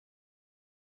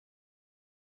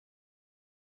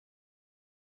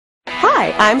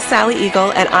Hi, I'm Sally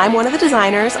Eagle, and I'm one of the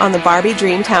designers on the Barbie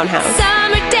Dream Townhouse.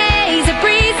 Summer days are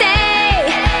breezy.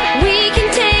 We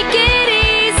can take it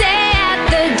easy at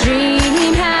the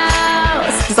Dream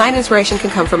House. Design inspiration can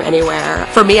come from anywhere.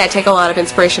 For me, I take a lot of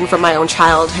inspiration from my own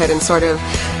childhood and sort of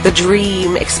the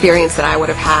dream experience that I would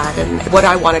have had and what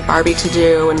I wanted Barbie to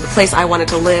do and the place I wanted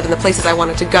to live and the places I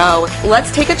wanted to go.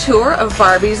 Let's take a tour of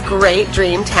Barbie's great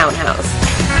dream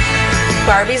townhouse.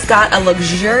 Barbie's got a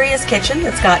luxurious kitchen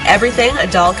that's got everything a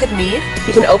doll could need.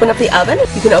 You can open up the oven,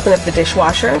 you can open up the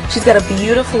dishwasher. She's got a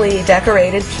beautifully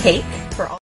decorated cake